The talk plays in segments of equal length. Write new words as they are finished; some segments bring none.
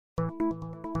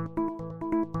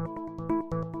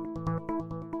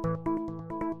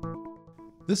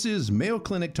This is Mayo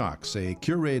Clinic Talks, a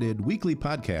curated weekly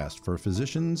podcast for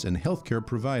physicians and healthcare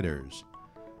providers.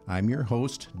 I'm your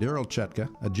host, Daryl Chetka,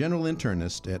 a general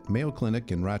internist at Mayo Clinic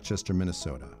in Rochester,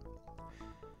 Minnesota.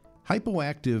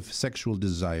 Hypoactive sexual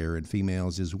desire in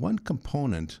females is one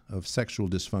component of sexual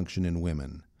dysfunction in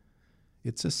women.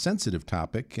 It's a sensitive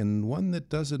topic and one that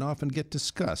doesn't often get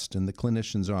discussed in the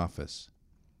clinician's office.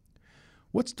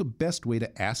 What's the best way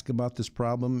to ask about this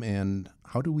problem, and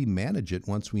how do we manage it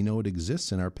once we know it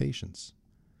exists in our patients?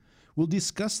 We'll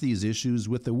discuss these issues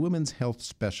with a women's health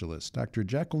specialist, Dr.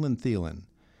 Jacqueline Thielen,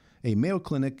 a Mayo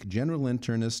Clinic general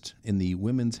internist in the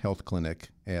Women's Health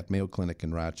Clinic at Mayo Clinic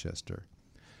in Rochester.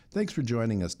 Thanks for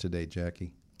joining us today,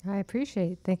 Jackie. I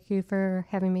appreciate it. Thank you for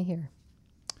having me here.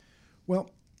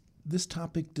 Well, this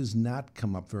topic does not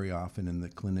come up very often in the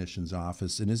clinician's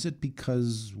office, and is it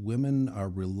because women are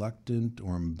reluctant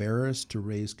or embarrassed to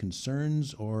raise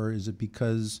concerns, or is it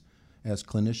because, as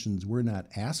clinicians, we're not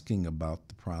asking about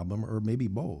the problem, or maybe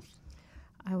both?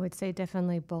 I would say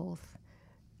definitely both.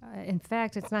 In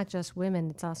fact, it's not just women,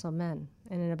 it's also men.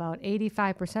 And in about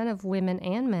 85% of women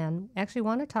and men actually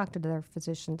want to talk to their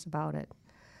physicians about it.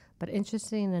 But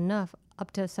interesting enough, up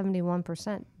to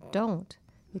 71% don't,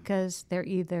 because they're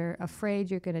either afraid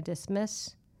you're going to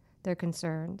dismiss their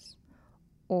concerns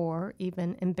or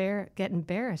even get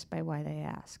embarrassed by why they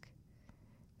ask.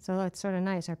 So that's sort of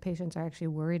nice. Our patients are actually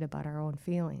worried about our own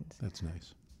feelings. That's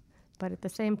nice. But at the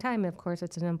same time, of course,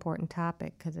 it's an important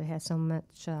topic because it has so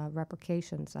much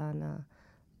repercussions on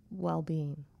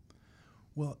well-being.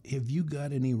 Well, have you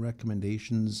got any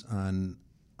recommendations on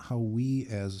how we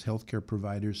as healthcare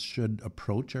providers should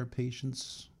approach our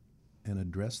patients and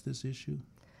address this issue?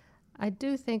 I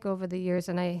do think over the years,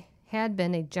 and I had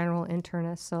been a general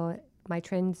internist, so my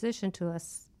transition to a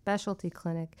specialty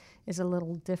clinic is a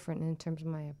little different in terms of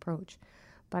my approach.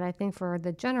 But I think for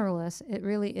the generalist, it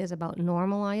really is about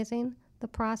normalizing the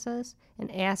process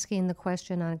and asking the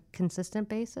question on a consistent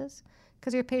basis,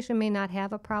 because your patient may not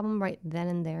have a problem right then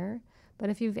and there,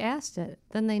 but if you've asked it,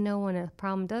 then they know when a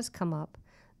problem does come up,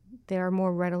 they're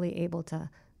more readily able to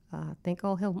think,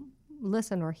 oh, he'll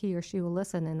listen, or he or she will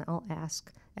listen, and I'll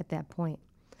ask at that point.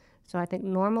 So I think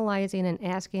normalizing and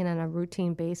asking on a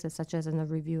routine basis, such as in the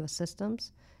review of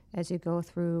systems, as you go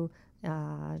through,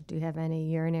 do you have any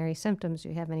urinary symptoms? Do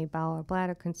you have any bowel or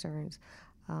bladder concerns?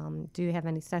 Do you have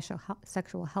any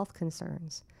sexual health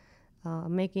concerns?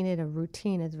 Making it a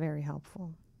routine is very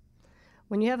helpful.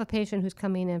 When you have a patient who's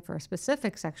coming in for a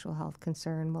specific sexual health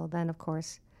concern, well, then, of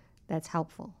course, that's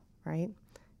helpful, right?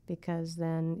 Because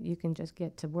then you can just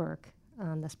get to work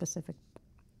on the specific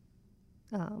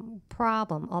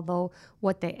problem, although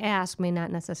what they ask may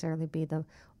not necessarily be the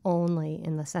only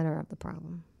in the center of the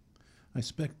problem. I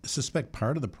suspect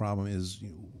part of the problem is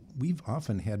we've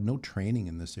often had no training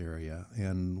in this area,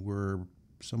 and we're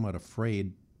somewhat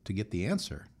afraid to get the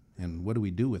answer. And what do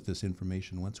we do with this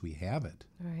information once we have it?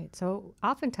 All right. So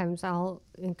oftentimes I'll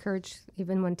encourage,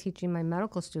 even when teaching my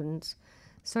medical students,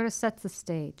 sort of sets the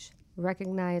stage.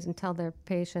 Recognize and tell their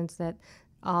patients that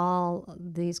all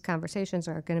these conversations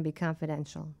are going to be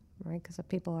confidential, right? Because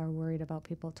people are worried about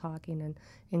people talking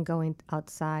and going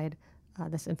outside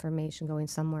this information, going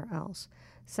somewhere else.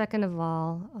 Second of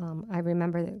all, I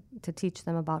remember to teach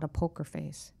them about a poker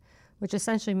face, which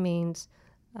essentially means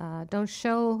don't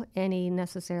show any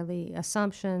necessarily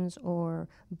assumptions or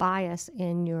bias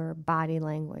in your body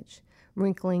language,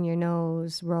 wrinkling your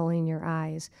nose, rolling your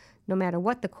eyes, no matter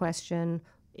what the question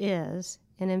is.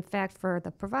 And in fact, for the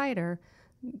provider,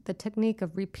 the technique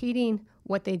of repeating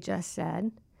what they just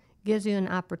said gives you an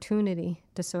opportunity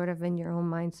to sort of in your own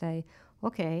mind say,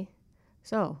 okay,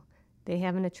 so they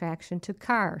have an attraction to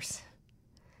cars.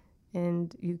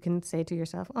 And you can say to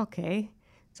yourself, okay,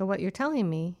 so what you're telling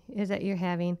me is that you're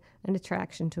having an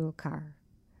attraction to a car.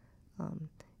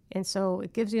 And so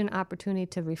it gives you an opportunity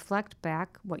to reflect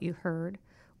back what you heard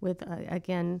with,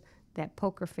 again, that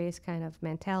poker face kind of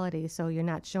mentality, so you're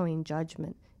not showing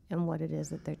judgment in what it is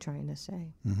that they're trying to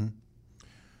say. Mm-hmm.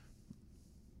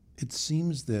 It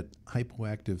seems that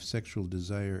hypoactive sexual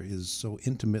desire is so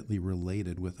intimately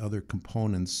related with other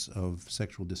components of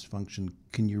sexual dysfunction.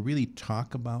 Can you really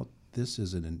talk about this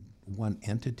as one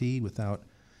entity without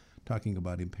talking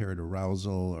about impaired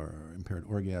arousal or impaired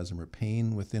orgasm or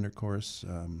pain with intercourse?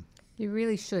 You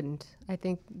really shouldn't. I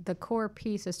think the core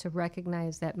piece is to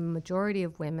recognize that majority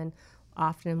of women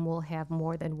often will have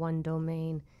more than one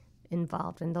domain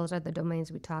involved, and those are the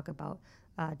domains we talk about: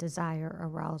 desire,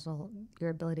 arousal,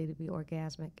 your ability to be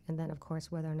orgasmic, and then, of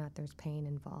course, whether or not there's pain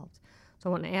involved.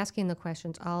 So when asking the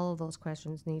questions, all of those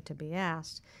questions need to be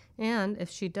asked. And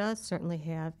if she does certainly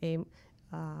have a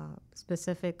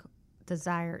specific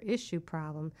desire issue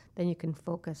problem, then you can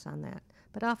focus on that.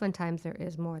 But oftentimes there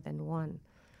is more than one.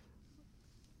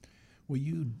 Will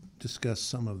you discuss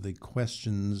some of the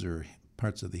questions or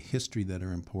parts of the history that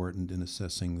are important in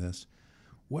assessing this?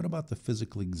 What about the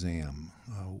physical exam?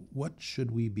 What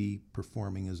should we be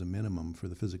performing as a minimum for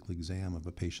the physical exam of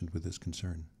a patient with this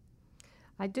concern?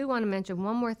 I do want to mention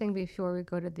one more thing before we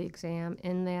go to the exam,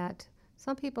 in that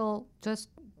some people just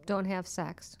don't have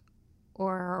sex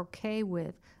or are okay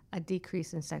with a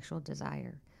decrease in sexual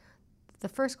desire. The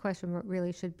first question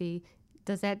really should be,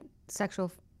 does that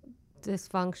sexual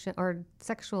dysfunction or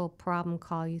sexual problem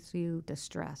cause you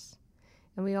distress?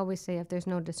 And we always say if there's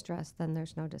no distress, then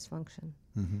there's no dysfunction.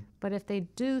 Mm-hmm. But if they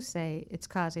do say it's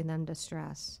causing them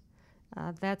distress,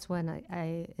 that's when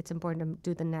it's important to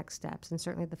do the next steps, and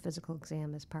certainly the physical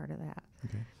exam is part of that.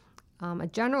 Okay. A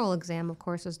general exam, of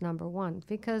course, is number one,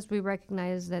 because we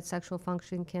recognize that sexual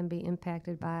function can be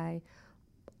impacted by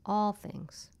all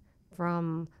things,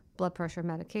 from blood pressure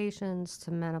medications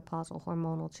to menopausal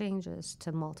hormonal changes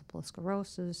to multiple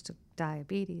sclerosis to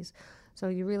diabetes. So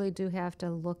you really do have to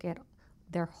look at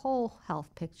their whole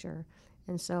health picture.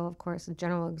 And so, of course, a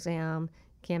general exam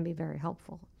can be very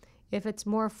helpful. If it's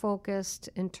more focused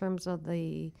in terms of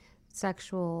the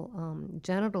sexual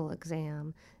genital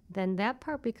exam, then that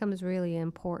part becomes really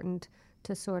important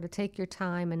to sort of take your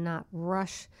time and not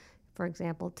rush, for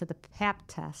example, to the Pap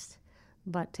test,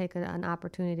 but take an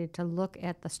opportunity to look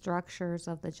at the structures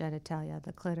of the genitalia,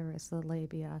 the clitoris, the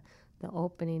labia, the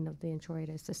opening of the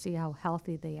introitus, to see how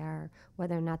healthy they are,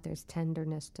 whether or not there's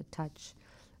tenderness to touch.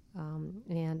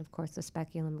 And, of course, the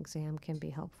speculum exam can be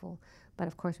helpful. But,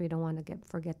 of course, we don't want to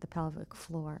forget the pelvic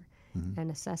floor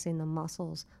and assessing the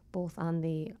muscles both on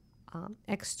the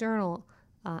external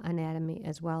anatomy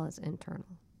as well as internal.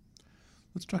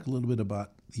 Let's talk a little bit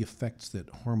about the effects that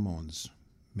hormones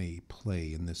may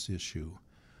play in this issue.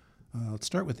 Let's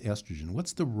start with estrogen.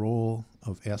 What's the role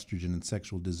of estrogen in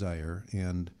sexual desire?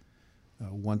 And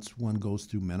once one goes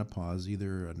through menopause,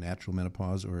 either a natural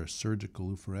menopause or a surgical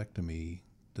oophorectomy,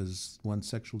 does one's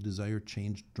sexual desire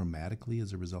change dramatically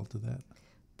as a result of that?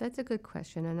 That's a good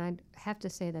question, and I'd have to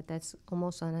say that that's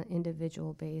almost on an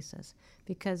individual basis,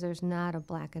 because there's not a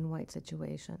black and white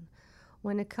situation.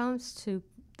 When it comes to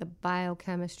the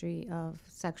biochemistry of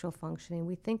sexual functioning,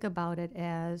 we think about it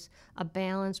as a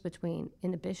balance between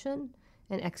inhibition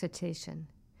and excitation.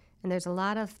 And there's a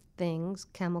lot of things,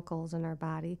 chemicals in our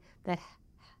body, that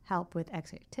help with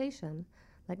excitation,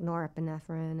 like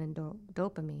norepinephrine and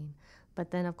dopamine. But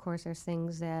then, of course, there's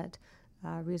things that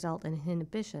result in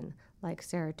inhibition, like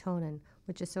serotonin,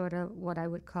 which is sort of what I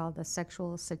would call the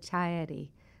sexual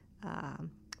satiety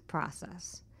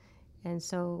process. And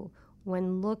so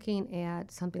when looking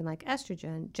at something like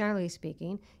estrogen, generally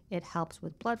speaking, it helps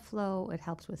with blood flow, it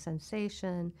helps with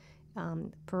sensation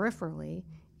peripherally,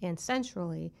 and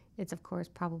centrally, it's, of course,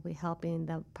 probably helping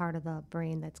the part of the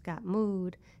brain that's got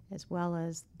mood, as well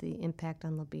as the impact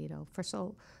on libido.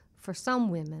 For some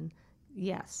women,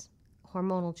 yes,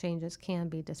 hormonal changes can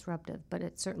be disruptive, but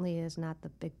it certainly is not the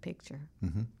big picture.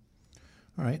 Mm-hmm.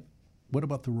 All right. What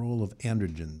about the role of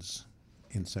androgens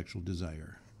in sexual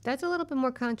desire? That's a little bit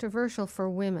more controversial for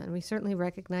women. We certainly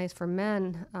recognize for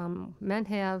men, men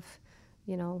have,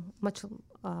 much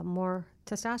more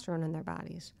testosterone in their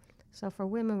bodies. So for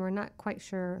women, we're not quite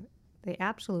sure the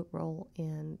absolute role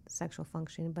in sexual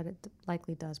functioning, but it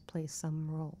likely does play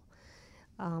some role.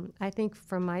 I think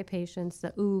for my patients,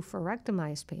 the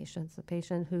oophorectomized patients, the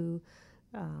patient who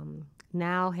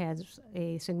now has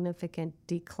a significant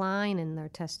decline in their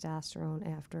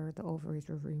testosterone after the ovaries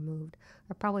were removed,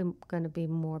 are probably going to be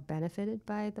more benefited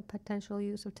by the potential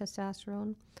use of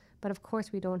testosterone. But of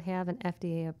course, we don't have an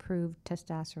FDA-approved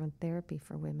testosterone therapy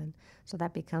for women, so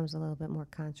that becomes a little bit more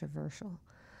controversial.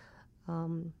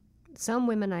 Some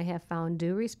women I have found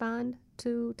do respond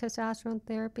to testosterone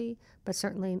therapy, but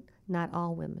certainly not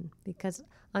all women, because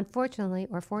unfortunately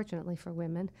or fortunately for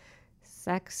women,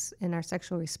 sex and our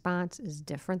sexual response is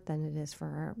different than it is for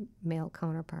our male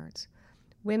counterparts.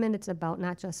 Women, it's about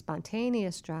not just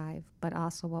spontaneous drive, but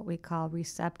also what we call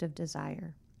receptive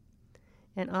desire.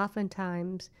 And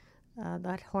oftentimes,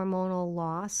 that hormonal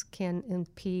loss can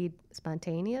impede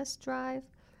spontaneous drive,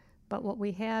 but what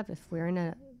we have, if we're in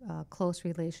a close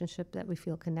relationship that we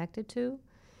feel connected to,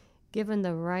 given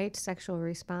the right sexual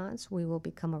response, we will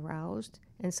become aroused,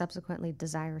 and subsequently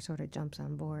desire sort of jumps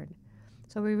on board.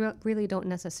 So we really don't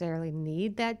necessarily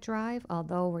need that drive,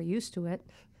 although we're used to it,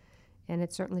 and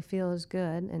it certainly feels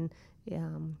good, and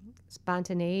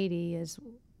spontaneity is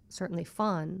certainly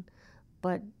fun.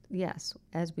 But yes,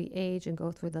 as we age and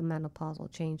go through the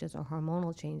menopausal changes or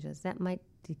hormonal changes, that might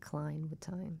decline with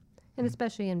time. And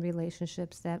especially in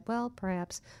relationships that, well,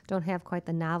 perhaps don't have quite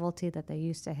the novelty that they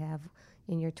used to have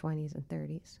in your 20s and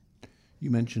 30s. You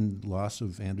mentioned loss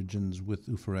of androgens with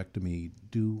oophorectomy.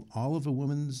 Do all of a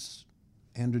woman's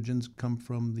androgens come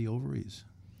from the ovaries?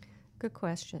 Good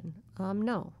question.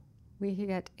 No. We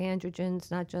get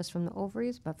androgens not just from the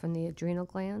ovaries, but from the adrenal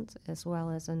glands as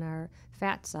well as in our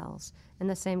fat cells. And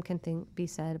the same can be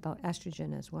said about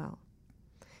estrogen as well.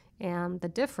 And the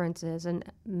difference is in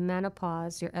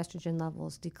menopause, your estrogen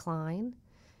levels decline,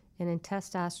 and in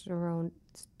testosterone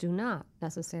do not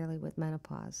necessarily with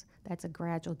menopause. That's a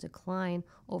gradual decline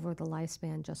over the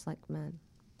lifespan, just like men.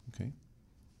 Okay.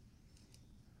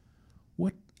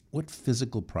 What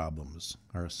physical problems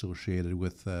are associated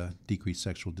with decreased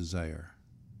sexual desire?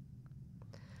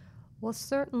 Well,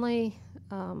 certainly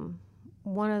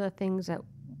one of the things that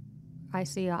I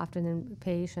see often in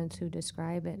patients who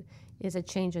describe it is a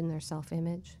change in their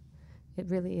self-image. It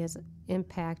really is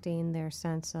impacting their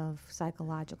sense of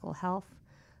psychological health,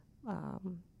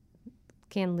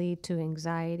 can lead to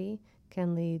anxiety,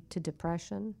 can lead to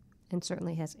depression, and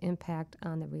certainly has impact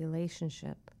on the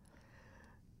relationship.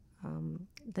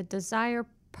 The desire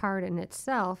part in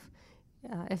itself,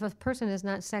 if a person is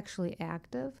not sexually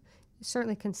active, you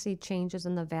certainly can see changes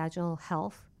in the vaginal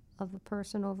health of a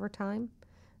person over time,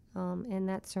 and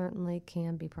that certainly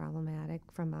can be problematic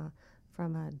from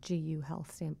a GU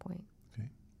health standpoint. Okay.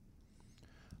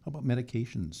 How about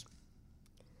medications?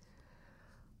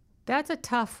 That's a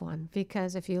tough one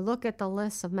because if you look at the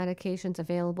list of medications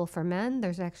available for men,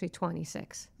 there's actually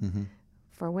 26. Mm-hmm.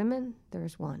 For women,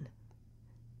 there's one.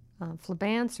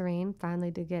 Flibanserine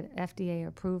finally did get FDA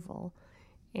approval,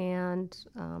 and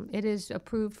it is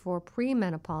approved for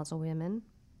premenopausal women,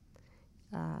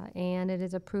 and it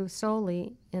is approved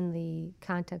solely in the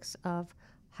context of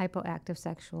hypoactive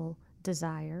sexual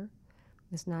desire.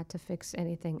 It's not to fix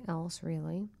anything else,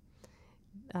 really.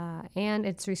 And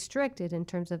it's restricted in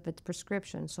terms of its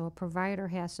prescription, so a provider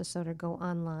has to sort of go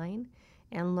online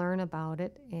and learn about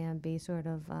it and be sort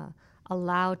of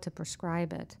allowed to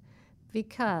prescribe it,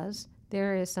 because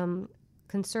there is some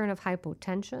concern of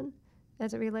hypotension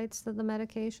as it relates to the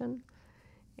medication,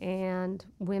 and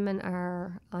women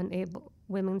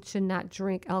should not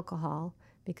drink alcohol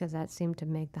because that seemed to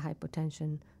make the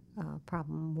hypotension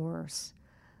problem worse.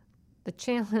 The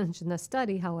challenge in the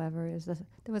study, however, is that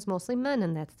there was mostly men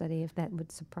in that study, if that would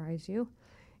surprise you.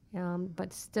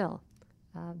 But still,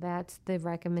 that's the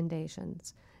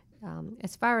recommendations.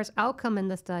 As far as outcome in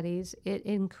the studies, it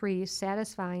increased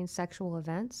satisfying sexual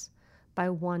events by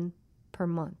 1 per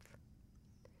month.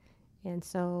 And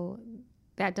so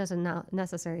that doesn't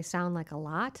necessarily sound like a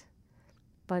lot,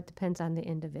 but depends on the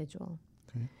individual.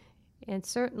 Okay. And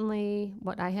certainly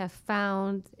what I have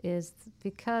found is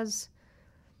because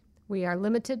we are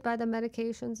limited by the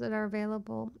medications that are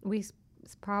available, we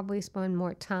probably spend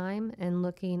more time in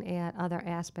looking at other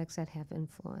aspects that have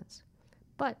influence.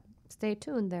 But stay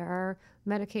tuned. There are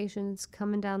medications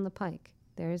coming down the pike.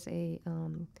 There's a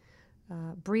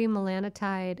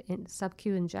bremelanotide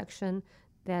sub-Q injection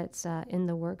that's in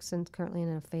the works and currently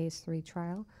in a phase 3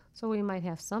 trial. So we might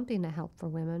have something to help for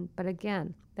women. But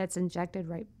again, that's injected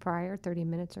right prior, 30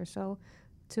 minutes or so,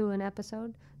 to an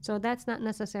episode. So that's not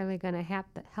necessarily going to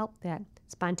help that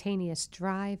spontaneous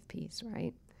drive piece,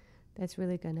 right? That's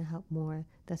really going to help more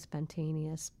the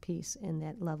spontaneous piece in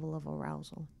that level of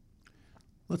arousal.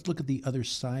 Let's look at the other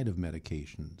side of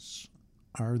medications.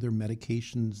 Are there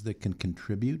medications that can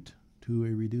contribute to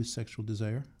a reduced sexual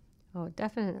desire? Oh,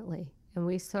 definitely. And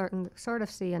we sort of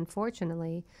see,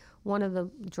 unfortunately, one of the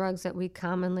drugs that we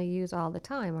commonly use all the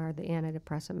time are the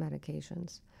antidepressant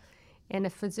medications. And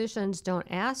if physicians don't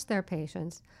ask their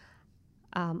patients,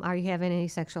 are you having any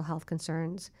sexual health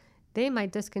concerns, they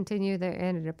might discontinue their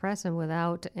antidepressant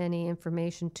without any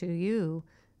information to you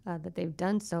that they've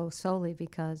done so solely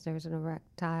because there's an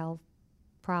erectile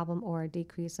problem or a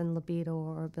decrease in libido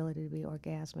or ability to be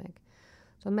orgasmic.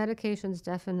 So medications,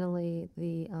 definitely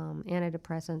the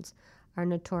antidepressants are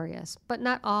notorious, but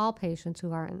not all patients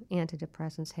who are on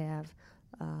antidepressants have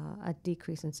a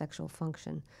decrease in sexual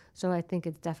function. So I think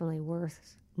it's definitely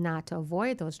worth not to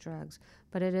avoid those drugs,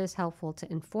 but it is helpful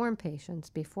to inform patients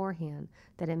beforehand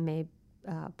that it may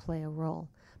play a role.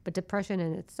 But depression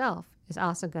in itself is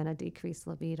also going to decrease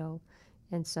libido.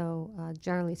 And so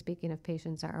generally speaking, if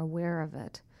patients are aware of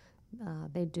it,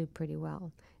 they do pretty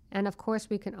well. And of course,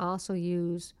 we can also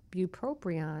use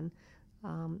bupropion,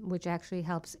 which actually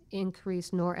helps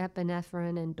increase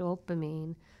norepinephrine and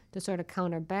dopamine to sort of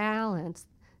counterbalance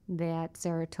that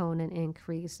serotonin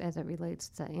increase as it relates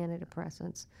to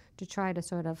antidepressants, to try to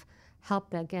sort of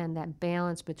help, again, that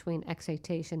balance between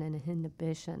excitation and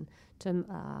inhibition to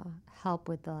help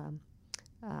with the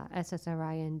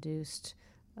SSRI-induced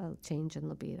change in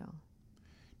libido.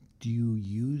 Do you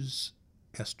use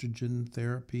estrogen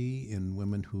therapy in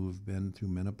women who have been through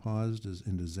menopause?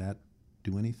 Does that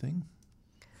do anything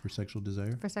for sexual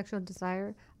desire? For sexual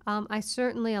desire, I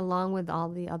certainly, along with all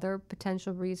the other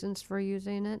potential reasons for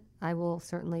using it, I will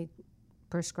certainly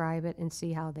prescribe it and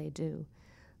see how they do.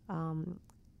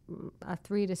 A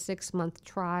 3 to 6 month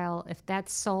trial, if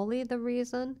that's solely the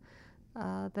reason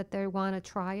that they want to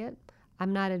try it,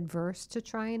 I'm not adverse to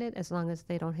trying it as long as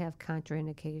they don't have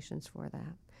contraindications for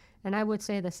that. And I would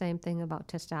say the same thing about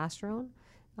testosterone.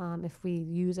 If we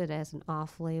use it as an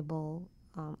off-label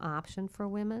option for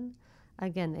women,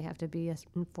 again, they have to be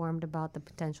informed about the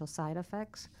potential side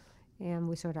effects, and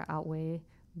we sort of outweigh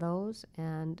those.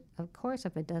 And of course,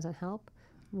 if it doesn't help,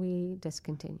 we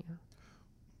discontinue.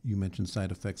 You mentioned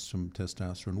side effects from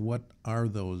testosterone. What are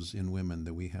those in women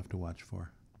that we have to watch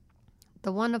for?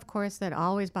 The one, of course, that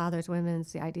always bothers women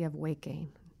is the idea of weight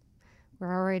gain.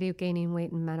 We're already gaining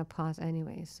weight in menopause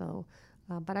anyway, so.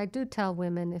 But I do tell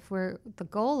women, the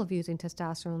goal of using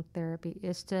testosterone therapy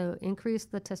is to increase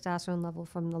the testosterone level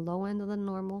from the low end of the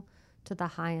normal to the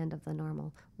high end of the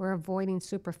normal. We're avoiding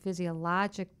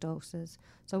superphysiologic doses,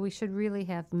 so we should really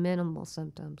have minimal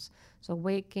symptoms. So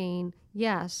weight gain,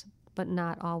 yes, but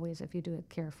not always if you do it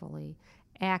carefully.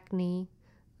 Acne,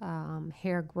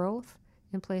 hair growth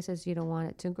in places you don't want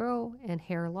it to grow, and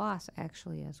hair loss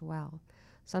actually as well.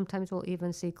 Sometimes we'll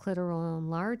even see clitoral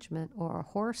enlargement or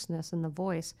hoarseness in the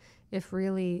voice if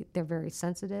really they're very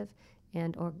sensitive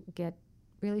and or get,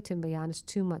 really, to be honest,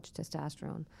 too much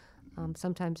testosterone.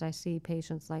 Sometimes I see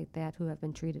patients like that who have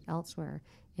been treated elsewhere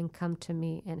and come to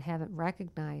me and haven't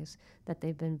recognized that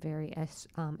they've been very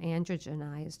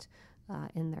androgenized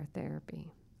in their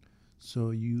therapy.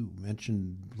 So you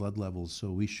mentioned blood levels,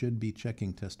 so we should be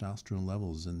checking testosterone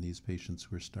levels in these patients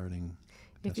who are starting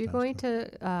If you're going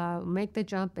to make the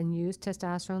jump and use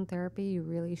testosterone therapy, you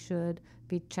really should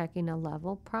be checking a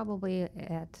level, probably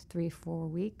at 3-4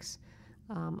 weeks.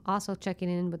 Also checking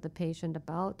in with the patient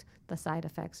about the side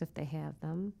effects if they have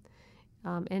them,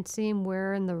 and seeing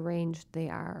where in the range they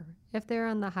are. If they're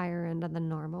on the higher end of the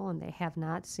normal and they have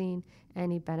not seen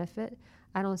any benefit,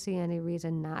 I don't see any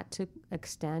reason not to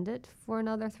extend it for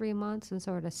another 3 months and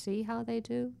sort of see how they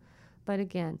do. But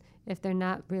again, if they're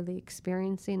not really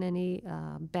experiencing any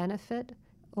benefit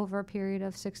over a period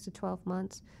of 6 to 12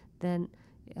 months, then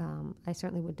I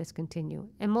certainly would discontinue.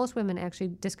 And most women actually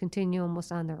discontinue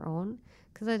almost on their own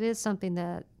because it is something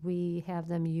that we have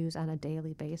them use on a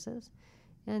daily basis.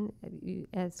 And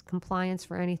as compliance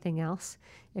for anything else,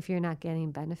 if you're not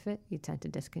getting benefit, you tend to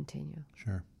discontinue.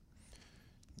 Sure.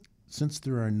 Since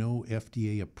there are no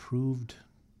FDA-approved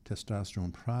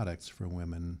testosterone products for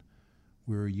women,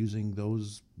 we're using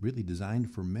those really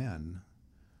designed for men.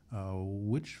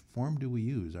 Which form do we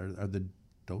use? Are the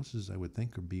doses, I would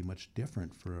think, would be much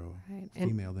different for a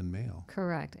female than male?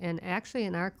 Correct. And actually,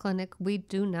 in our clinic, we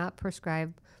do not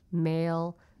prescribe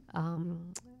male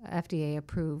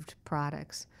FDA-approved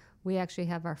products. We actually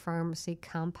have our pharmacy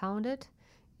compounded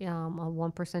a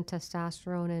 1%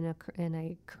 testosterone in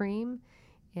a cream,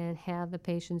 and have the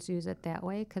patients use it that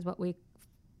way. Because what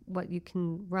you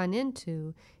can run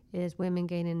into is women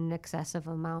gaining an excessive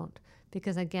amount.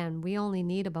 Because again, we only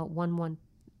need about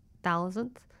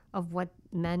 1/1000th of what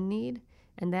men need,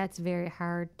 and that's very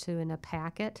hard to, in a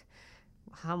packet.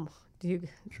 Do you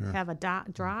have a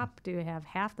drop? Do you have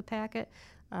half the packet?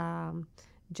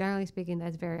 Generally speaking,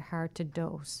 that's very hard to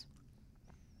dose.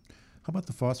 How about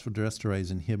the phosphodiesterase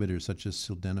inhibitors such as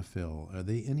sildenafil? Are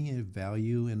they any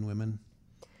value in women?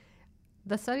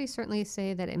 The studies certainly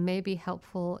say that it may be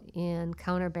helpful in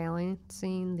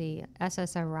counterbalancing the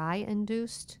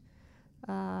SSRI-induced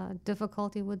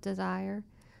difficulty with desire.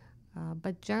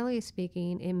 But generally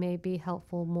speaking, it may be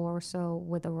helpful more so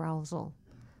with arousal.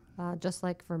 Just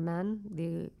like for men,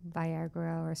 the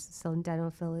Viagra or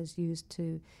sildenafil is used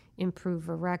to improve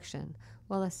erection.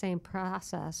 Well, the same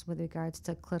process with regards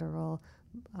to clitoral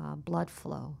blood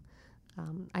flow.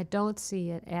 I don't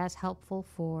see it as helpful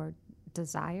for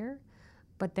desire,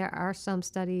 but there are some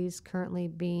studies currently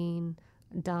being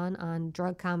done on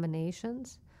drug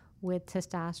combinations with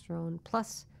testosterone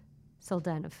plus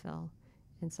sildenafil.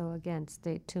 And so, again,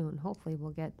 stay tuned. Hopefully we'll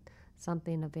get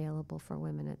something available for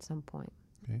women at some point.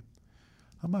 Okay.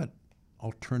 How about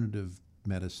alternative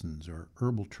medicines or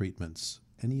herbal treatments?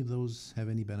 Any of those have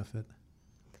any benefit?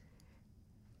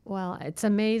 Well, it's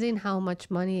amazing how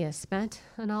much money is spent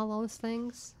on all those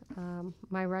things.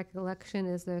 My recollection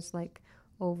is there's like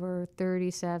over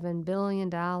 $37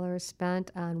 billion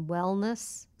spent on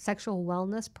wellness, sexual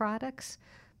wellness products,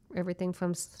 everything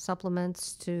from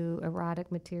supplements to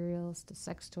erotic materials to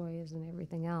sex toys and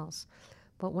everything else.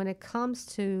 But when it comes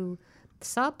to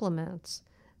supplements,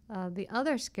 the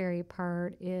other scary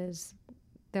part is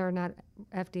they're not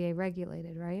FDA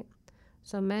regulated, right?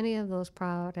 So many of those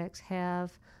products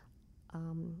have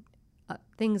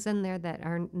things in there that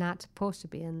are not supposed to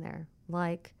be in there,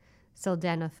 like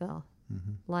sildenafil,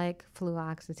 like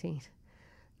fluoxetine.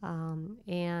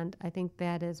 And I think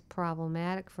that is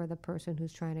problematic for the person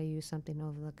who's trying to use something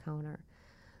over the counter.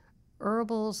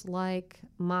 Herbals like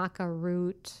maca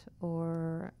root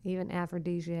or even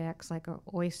aphrodisiacs like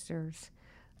oysters,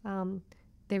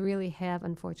 they really have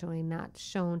unfortunately not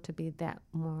shown to be that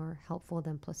more helpful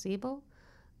than placebo.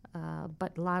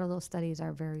 But a lot of those studies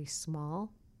are very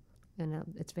small and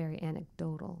it's very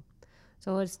anecdotal.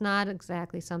 So it's not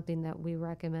exactly something that we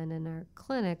recommend in our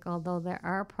clinic, although there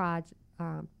are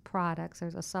products.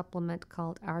 There's a supplement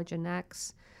called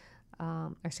Argimax,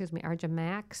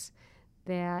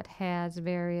 that has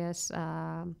various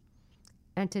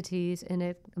entities in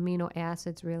it, amino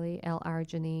acids really,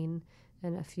 L-arginine,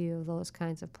 and a few of those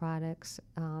kinds of products,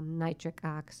 nitric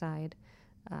oxide.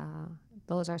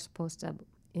 Those are supposed to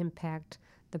impact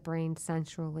the brain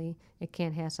centrally. It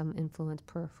can have some influence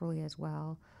peripherally as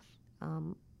well.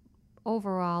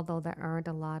 Overall, though, there aren't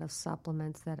a lot of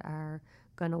supplements that are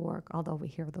going to work, although we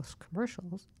hear those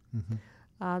commercials.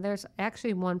 There's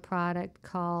actually one product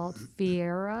called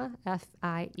Fiera,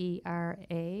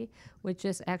 Fiera, which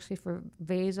is actually for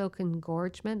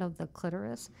vasocongorgement of the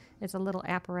clitoris. It's a little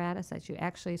apparatus that you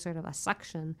actually sort of a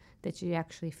suction that you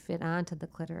actually fit onto the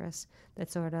clitoris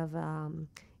that sort of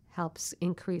helps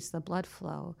increase the blood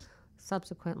flow.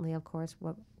 Subsequently, of course,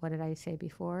 what did I say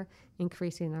before?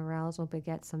 Increasing arousal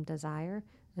begets some desire,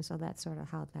 and so that's sort of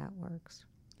how that works.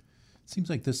 Seems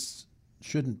like this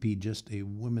shouldn't be just a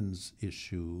women's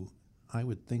issue. I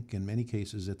would think in many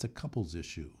cases it's a couple's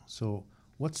issue. So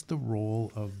what's the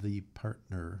role of the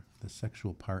partner, the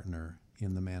sexual partner,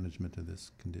 in the management of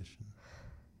this condition?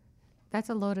 That's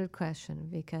a loaded question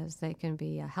because they can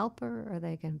be a helper or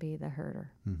they can be the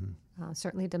herder.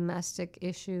 Certainly domestic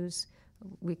issues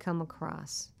we come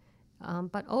across.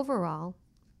 But overall,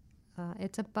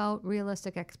 it's about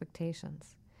realistic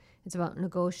expectations. It's about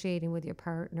negotiating with your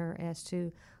partner as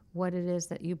to what it is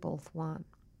that you both want.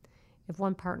 If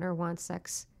one partner wants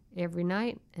sex every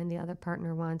night and the other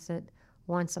partner wants it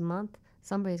once a month,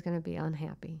 somebody's going to be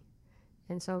unhappy.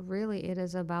 And so really it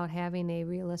is about having a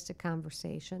realistic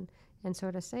conversation and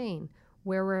sort of saying,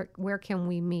 where can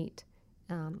we meet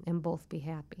and both be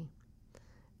happy?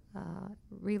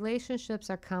 Relationships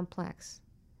are complex,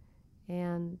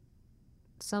 and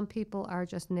some people are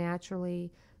just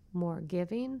naturally more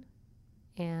giving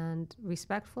and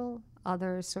respectful.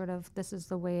 Others sort of, this is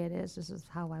the way it is, this is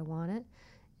how I want it.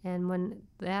 And when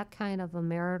that kind of a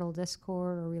marital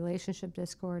discord or relationship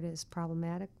discord is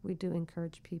problematic, we do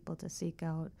encourage people to seek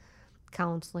out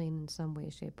counseling in some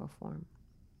way, shape, or form.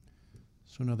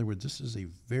 So in other words, this is a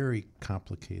very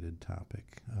complicated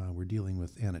topic. We're dealing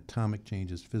with anatomic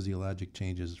changes, physiologic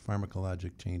changes,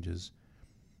 pharmacologic changes,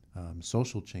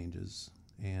 social changes,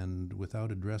 and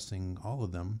without addressing all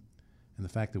of them, and the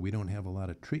fact that we don't have a lot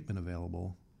of treatment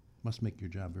available must make your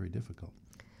job very difficult.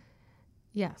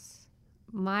 Yes.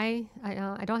 I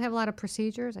don't have a lot of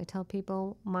procedures. I tell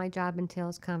people my job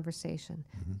entails conversation.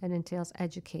 It entails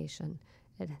education.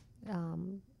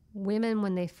 Women,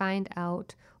 when they find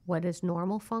out what is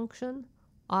normal function,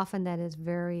 often that is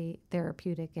very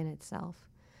therapeutic in itself.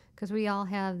 Because we all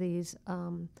have these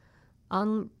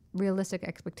unrealistic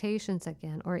expectations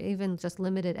again, or even just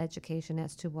limited education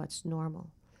as to what's normal.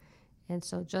 And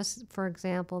so just, for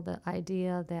example, the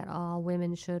idea that all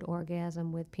women should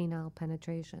orgasm with penile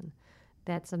penetration,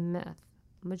 that's a myth.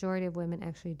 The majority of women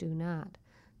actually do not.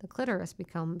 The clitoris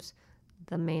becomes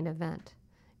the main event.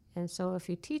 And so if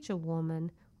you teach a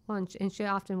woman, and she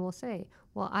often will say,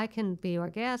 well, I can be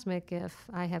orgasmic if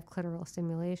I have clitoral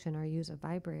stimulation or use a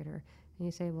vibrator. And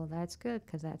you say, well, that's good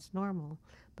because that's normal.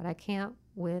 But I can't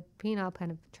with penile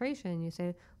penetration. And you say,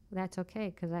 well, that's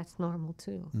okay because that's normal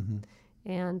too.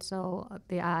 And so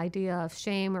the idea of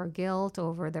shame or guilt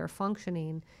over their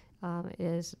functioning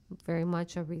is very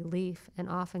much a relief and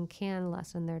often can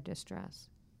lessen their distress.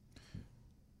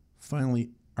 Finally,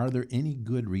 are there any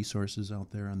good resources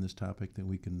out there on this topic that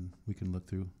we can look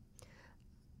through?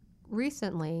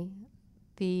 Recently,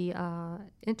 the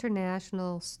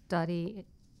International Society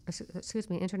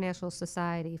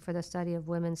for the Study of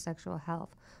Women's Sexual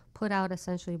Health put out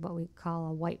essentially what we call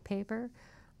a white paper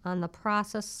on the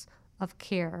process of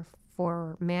care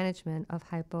for management of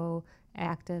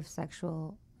hypoactive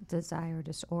sexual desire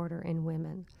disorder in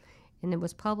women. And it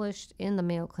was published in the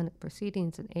Mayo Clinic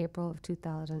Proceedings in April of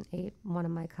 2008. One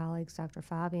of my colleagues, Dr.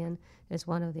 Fabian, is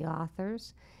one of the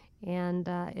authors. And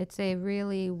it's a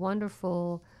really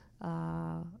wonderful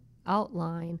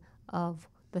outline of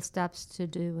the steps to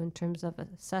do in terms of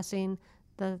assessing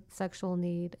the sexual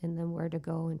need and then where to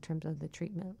go in terms of the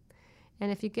treatment.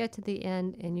 And if you get to the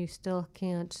end and you still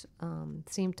can't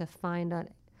seem to find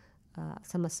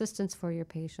some assistance for your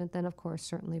patient, then of course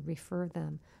certainly refer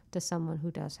them to someone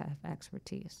who does have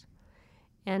expertise.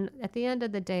 And at the end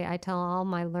of the day, I tell all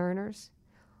my learners,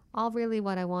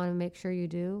 what I want to make sure you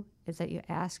do is that you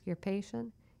ask your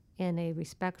patient in a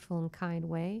respectful and kind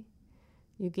way.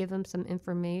 You give them some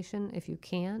information if you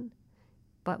can,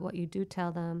 but what you do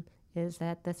tell them is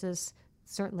that this is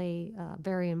certainly a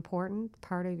very important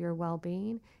part of your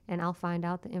well-being, and I'll find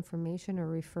out the information or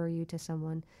refer you to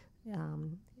someone,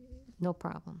 no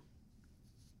problem.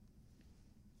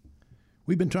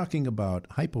 We've been talking about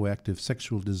hypoactive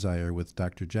sexual desire with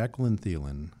Dr. Jacqueline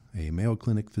Thielen, a Mayo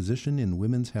Clinic physician in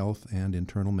women's health and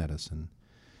internal medicine.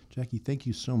 Jackie, thank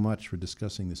you so much for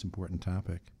discussing this important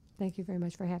topic. Thank you very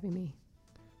much for having me.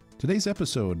 Today's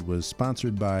episode was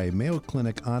sponsored by Mayo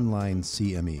Clinic Online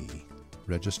CME.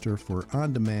 Register for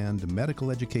on-demand medical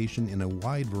education in a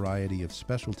wide variety of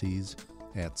specialties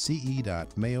at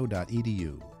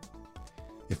ce.mayo.edu.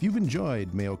 If you've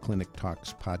enjoyed Mayo Clinic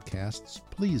Talks podcasts,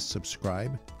 please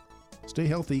subscribe. Stay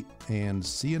healthy and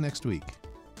see you next week.